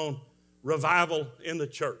message on revival in the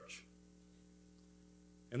church.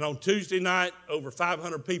 And on Tuesday night, over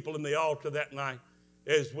 500 people in the altar that night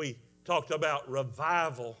as we talked about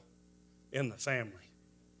revival in the family.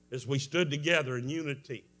 As we stood together in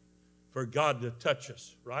unity for God to touch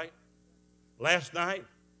us, right? Last night,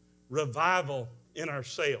 revival in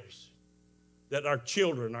ourselves. That our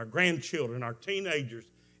children, our grandchildren, our teenagers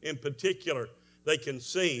in particular, they can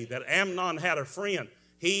see that Amnon had a friend.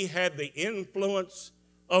 He had the influence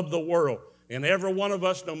of the world. And every one of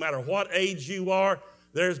us, no matter what age you are,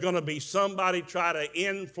 there's going to be somebody try to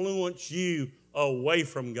influence you away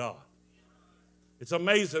from God. It's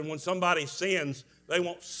amazing when somebody sins, they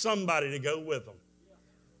want somebody to go with them.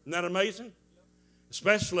 Isn't that amazing?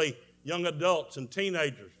 Especially young adults and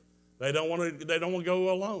teenagers. They don't want to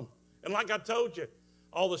go alone. And like I told you,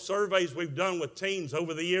 all the surveys we've done with teens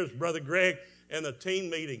over the years, Brother Greg, and the teen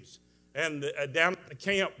meetings, and down at the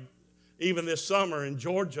camp, even this summer in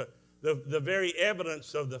Georgia, The very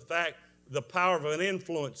evidence of the fact, the power of an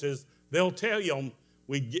influence is they'll tell you,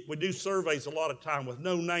 we do surveys a lot of time with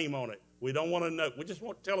no name on it. We don't want to know. We just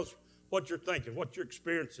want to tell us what you're thinking, what you're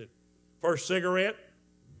experiencing. First cigarette,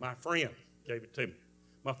 my friend gave it to me.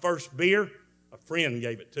 My first beer, a friend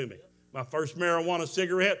gave it to me. My first marijuana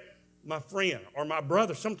cigarette, my friend or my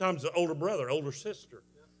brother, sometimes the older brother, older sister.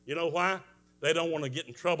 You know why? They don't want to get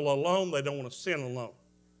in trouble alone. They don't want to sin alone.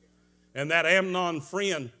 And that Amnon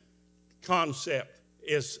friend concept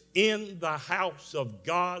is in the house of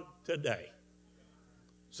God today.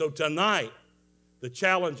 So tonight, the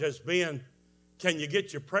challenge has been, can you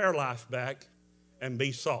get your prayer life back and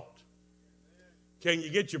be salt? Can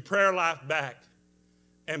you get your prayer life back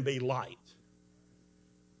and be light?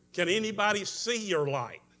 Can anybody see your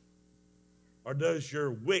light? Or does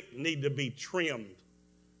your wick need to be trimmed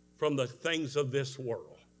from the things of this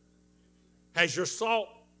world? Has your salt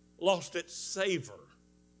lost its savor?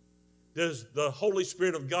 Does the Holy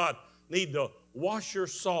Spirit of God need to wash your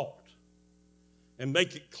salt and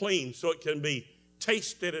make it clean so it can be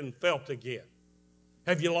tasted and felt again?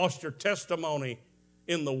 Have you lost your testimony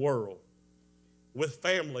in the world with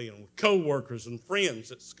family and with co-workers and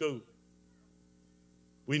friends at school?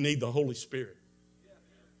 We need the Holy Spirit.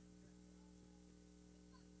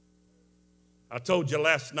 I told you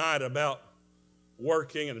last night about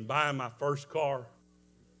working and buying my first car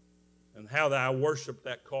and how that I worshiped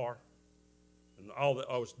that car and all that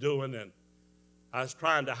I was doing. And I was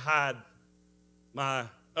trying to hide my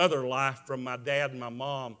other life from my dad and my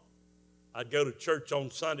mom. I'd go to church on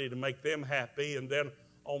Sunday to make them happy, and then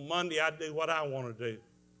on Monday I'd do what I want to do.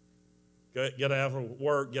 Get out of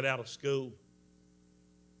work, get out of school.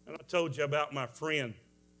 And I told you about my friend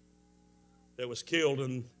that was killed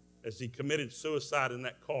as he committed suicide in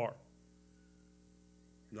that car.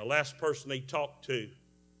 And the last person he talked to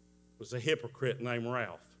was a hypocrite named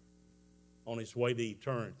Ralph on his way to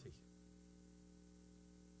eternity.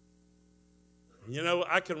 And you know,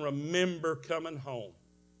 I can remember coming home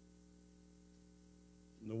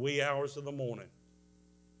in the wee hours of the morning.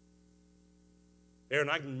 Aaron,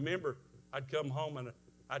 I can remember I'd come home and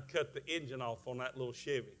I'd cut the engine off on that little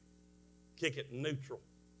Chevy, kick it in neutral.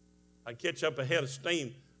 I'd catch up a head of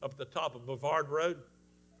steam up at the top of Brevard Road,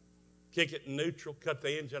 kick it in neutral, cut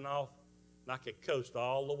the engine off, and I could coast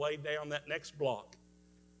all the way down that next block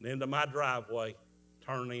and into my driveway,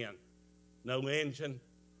 turn in. No engine,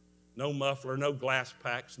 no muffler, no glass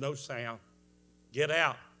packs, no sound. Get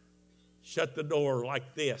out, shut the door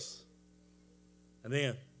like this, and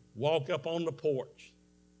then walk up on the porch,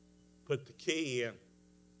 put the key in,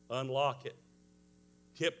 unlock it,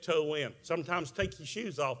 tiptoe in. Sometimes take your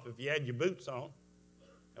shoes off if you had your boots on,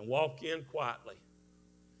 and walk in quietly.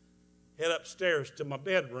 Head upstairs to my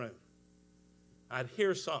bedroom. I'd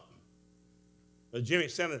hear something. But Jimmy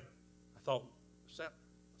sounded, I thought,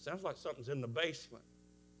 sounds like something's in the basement.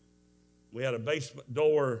 We had a basement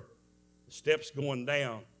door, steps going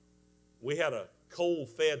down. We had a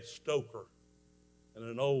coal-fed stoker and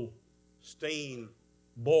an old steam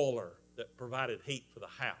boiler that provided heat for the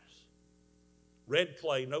house. Red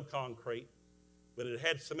clay, no concrete, but it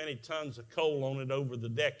had so many tons of coal on it over the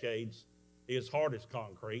decades, it was hard as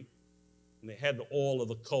concrete, and it had the oil of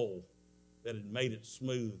the coal that had made it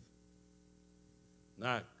smooth. And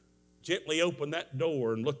I gently opened that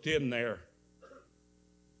door and looked in there.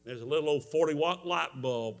 There's a little old 40-watt light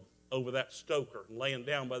bulb over that stoker, and laying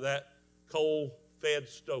down by that coal-fed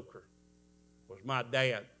stoker was my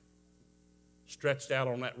dad, stretched out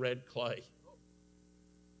on that red clay.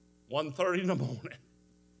 1:30 in the morning.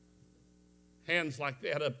 Hands like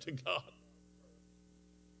that up to God.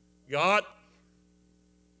 God,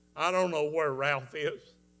 I don't know where Ralph is.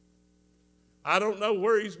 I don't know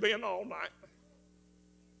where he's been all night.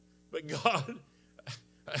 But God,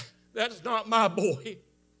 that's not my boy.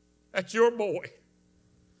 That's your boy.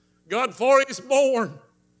 God, before he's born,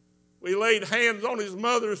 we laid hands on his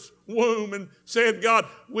mother's womb and said, God,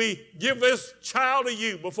 we give this child to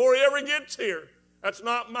you before he ever gets here. That's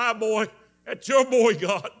not my boy. That's your boy,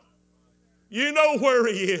 God. You know where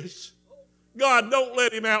he is. God, don't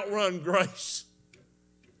let him outrun grace.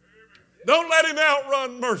 Don't let him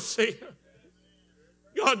outrun mercy.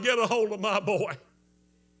 God, get a hold of my boy.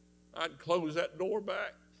 I'd close that door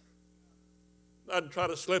back. I'd try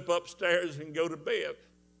to slip upstairs and go to bed.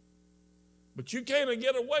 But you can't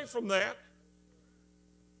get away from that.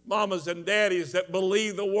 Mamas and daddies that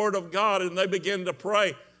believe the word of God and they begin to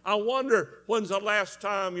pray. I wonder when's the last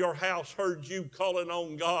time your house heard you calling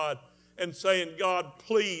on God and saying, God,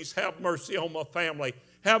 please have mercy on my family.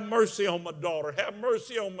 Have mercy on my daughter. Have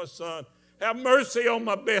mercy on my son. Have mercy on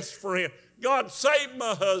my best friend. God, save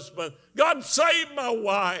my husband. God, save my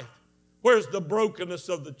wife. Where's the brokenness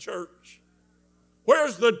of the church?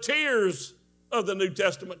 Where's the tears of the New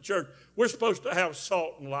Testament church? We're supposed to have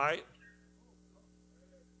salt and light.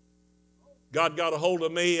 God got a hold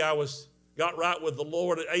of me. I got right with the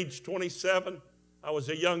Lord at age 27. I was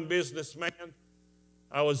a young businessman.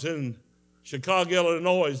 I was in Chicago,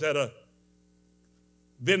 Illinois at a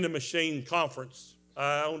vending machine conference.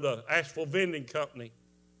 I owned an asphalt vending company.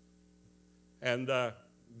 And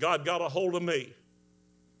God got a hold of me.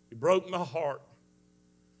 He broke my heart.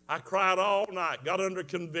 I cried all night, got under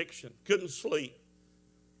conviction, couldn't sleep.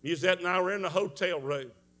 Musette and I were in the hotel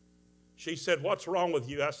room. She said, "What's wrong with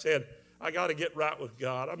you?" I said, "I got to get right with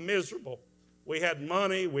God. I'm miserable." We had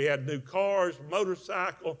money. We had new cars,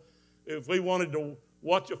 motorcycle. If we wanted to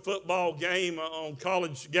watch a football game on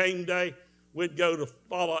college game day, we'd go to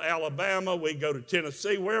follow Alabama. We'd go to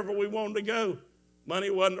Tennessee, wherever we wanted to go. Money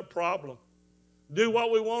wasn't a problem. Do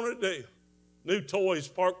what we wanted to do. New toys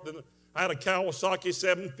parked. I had a Kawasaki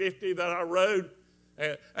 750 that I rode.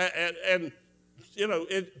 And you know,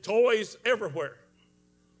 toys everywhere.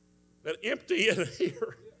 That empty in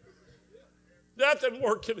here. Nothing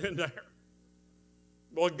working in there.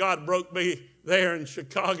 Boy, God broke me there in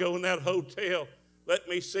Chicago in that hotel. Let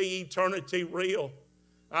me see eternity real.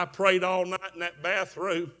 I prayed all night in that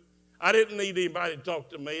bathroom. I didn't need anybody to talk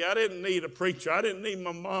to me. I didn't need a preacher. I didn't need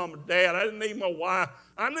my mom and dad. I didn't need my wife.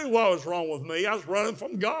 I knew what was wrong with me. I was running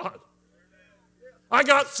from God. I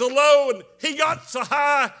got so low and he got so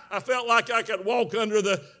high, I felt like I could walk under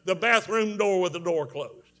the bathroom door with the door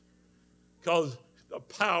closed. Because the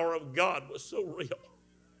power of God was so real.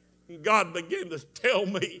 And God began to tell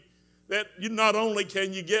me that you not only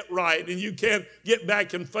can you get right and you can get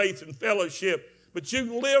back in faith and fellowship, but you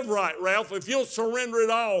can live right, Ralph, if you'll surrender it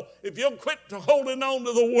all, if you'll quit holding on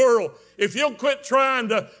to the world, if you'll quit trying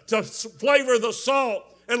to flavor the salt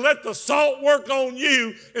and let the salt work on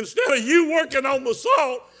you instead of you working on the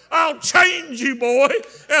salt, I'll change you, boy,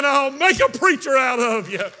 and I'll make a preacher out of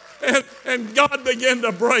you. And God began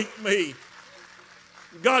to break me.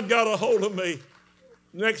 God got a hold of me.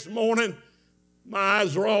 Next morning, my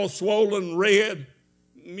eyes were all swollen red.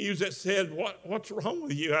 Musette said, what's wrong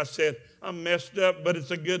with you? I said, I'm messed up, but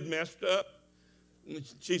it's a good messed up. And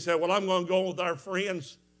she said, well, I'm going to go with our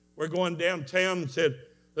friends. We're going downtown. And said,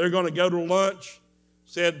 they're going to go to lunch.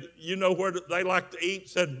 Said, you know where they like to eat?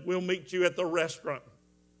 Said, we'll meet you at the restaurant.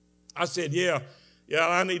 I said, yeah,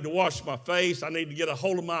 I need to wash my face. I need to get a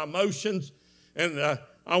hold of my emotions. And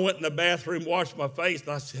I went in the bathroom, washed my face,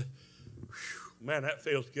 and I said, man, that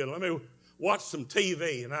feels good. Let me watch some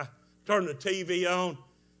TV. And I turned the TV on,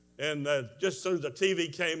 and just as soon as the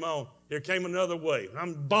TV came on, here came another wave.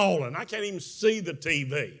 I'm bawling. I can't even see the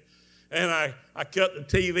TV. And I cut the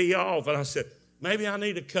TV off, and I said, maybe I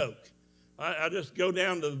need a Coke. I just go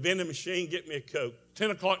down to the vending machine, get me a Coke. 10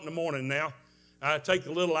 o'clock in the morning now. I take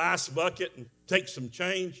a little ice bucket and take some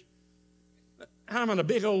change. I'm in a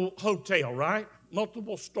big old hotel, right?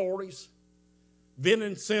 Multiple stories,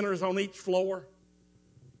 vending centers on each floor.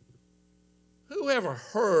 Who ever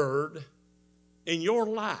heard in your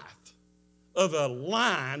life of a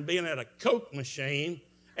line being at a Coke machine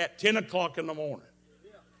at 10 o'clock in the morning?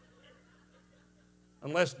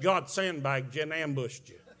 Unless God sandbagged you and ambushed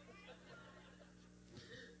you.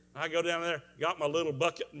 I go down there, got my little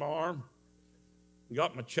bucket in my arm,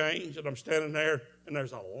 got my change, and I'm standing there, and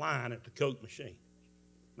there's a line at the Coke machine.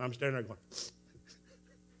 And I'm standing there going,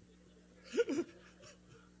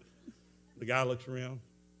 the guy looks around.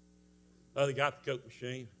 Oh, they got the Coke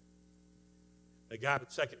machine. The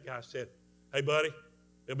second guy said, hey, buddy,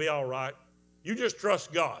 it'll be all right. You just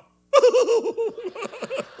trust God.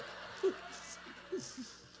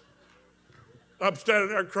 I'm standing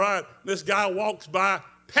there crying. This guy walks by,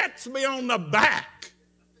 pats me on the back.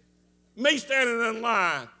 Me standing in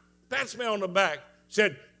line, pats me on the back,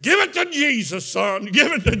 said, give it to Jesus, son.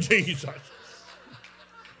 Give it to Jesus.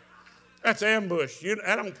 That's ambush.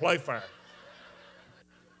 I don't play fair.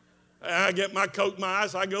 I get my Coke, my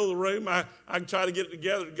ice. I go to the room. I try to get it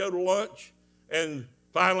together to go to lunch. And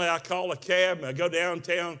finally, I call a cab, and I go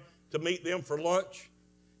downtown to meet them for lunch.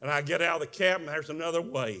 And I get out of the cab, and there's another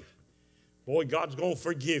wave. Boy, God's going to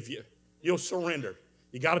forgive you. You'll surrender.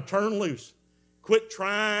 You got to turn loose. Quit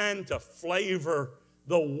trying to flavor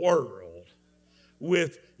the world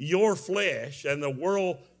with your flesh and the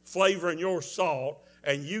world flavoring your salt,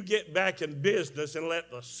 and you get back in business and let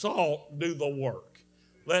the salt do the work.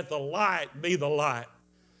 Let the light be the light.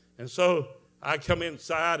 And so I come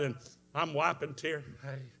inside, and I'm wiping tears.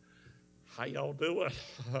 Hey, how y'all doing?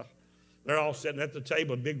 They're all sitting at the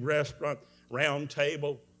table, big restaurant, round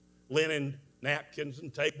table, linen napkins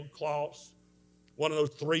and tablecloths, one of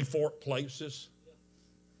those 3-fork places.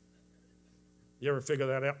 You ever figure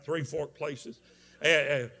that out? Three Fork Places.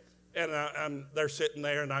 And they're sitting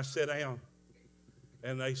there, and I sit down.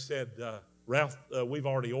 And they said, Ralph, we've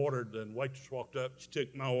already ordered. And the waitress walked up. She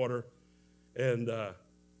took my order. And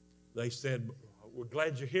they said, we're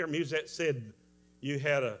glad you're here. Musette said you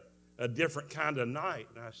had a different kind of night.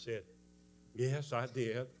 And I said, yes, I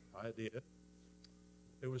did.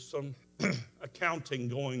 There was some accounting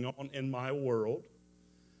going on in my world.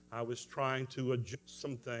 I was trying to adjust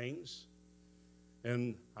some things.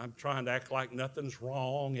 And I'm trying to act like nothing's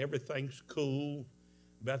wrong. Everything's cool.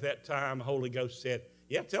 About that time, the Holy Ghost said,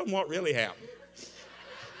 yeah, tell them what really happened.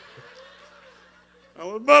 I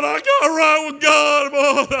went, but I got right with God.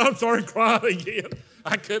 Oh, I'm sorry, crying again.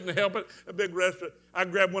 I couldn't help it. A big restaurant. I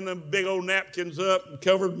grabbed one of them big old napkins up and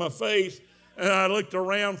covered my face. And I looked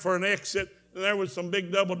around for an exit. And there was some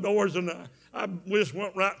big double doors. And I just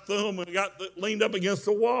went right through them and leaned up against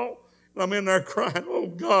the wall. And I'm in there crying, oh,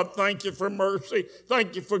 God, thank you for mercy.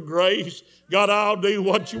 Thank you for grace. God, I'll do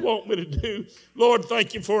what you want me to do. Lord,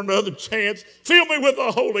 thank you for another chance. Fill me with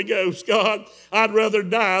the Holy Ghost, God. I'd rather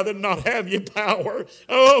die than not have your power.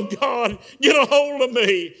 Oh, God, get a hold of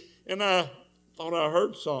me. And I thought I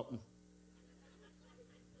heard something.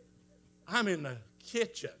 I'm in the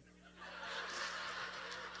kitchen.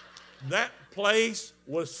 That place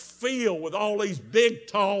was filled with all these big,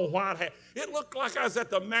 tall, white hats. It looked like I was at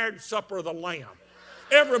the marriage supper of the Lamb.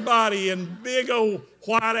 Everybody in big old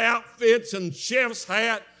white outfits and chef's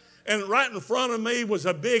hat. And right in front of me was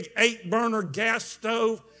a big 8-burner gas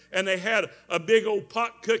stove. And they had a big old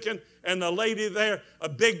pot cooking. And the lady there, a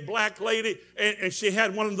big black lady, and she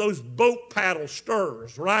had one of those boat paddle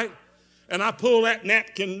stirrers, right? And I pulled that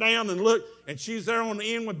napkin down and looked, and she's there on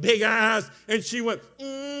the end with big eyes. And she went,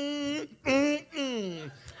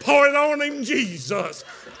 pour it on him, Jesus.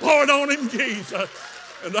 Pour it on him, Jesus.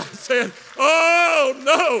 And I said, oh,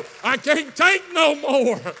 no, I can't take no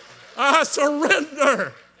more. I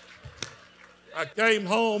surrender. I came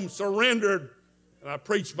home, surrendered, and I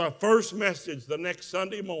preached my first message the next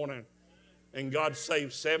Sunday morning. And God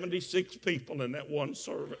saved 76 people in that one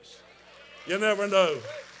service. You never know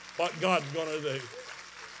what God's going to do.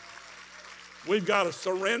 We've got to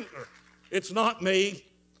surrender. It's not me.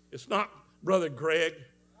 It's not Brother Greg.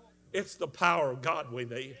 It's the power of God we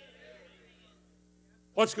need.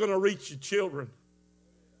 What's going to reach your children?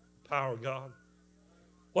 Power of God.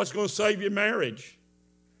 What's going to save your marriage?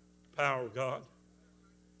 Power of God.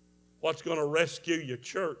 What's going to rescue your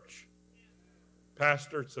church?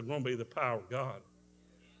 Pastor, it's going to be the power of God.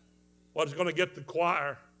 What's going to get the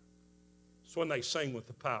choir? It's when they sing with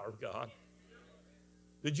the power of God.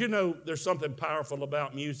 Did you know there's something powerful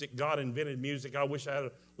about music? God invented music. I wish I had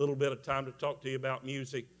a little bit of time to talk to you about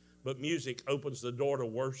music. But music opens the door to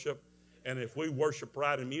worship. And if we worship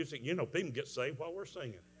right in music, you know, people get saved while we're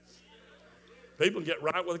singing. People get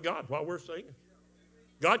right with God while we're singing.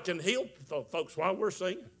 God can heal folks while we're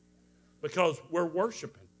singing because we're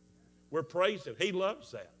worshiping. We're praising. He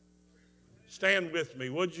loves that. Stand with me,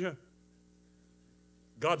 would you?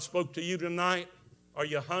 God spoke to you tonight. Are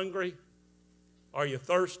you hungry? Are you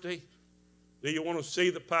thirsty? Do you want to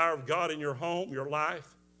see the power of God in your home, your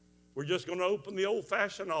life? We're just going to open the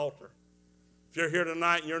old-fashioned altar. If you're here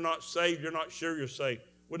tonight and you're not saved, you're not sure you're saved,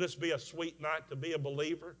 would this be a sweet night to be a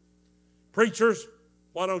believer? Preachers,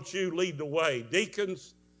 why don't you lead the way?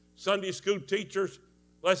 Deacons, Sunday school teachers,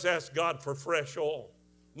 let's ask God for fresh oil.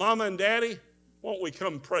 Mama and Daddy, won't we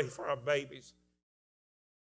come pray for our babies?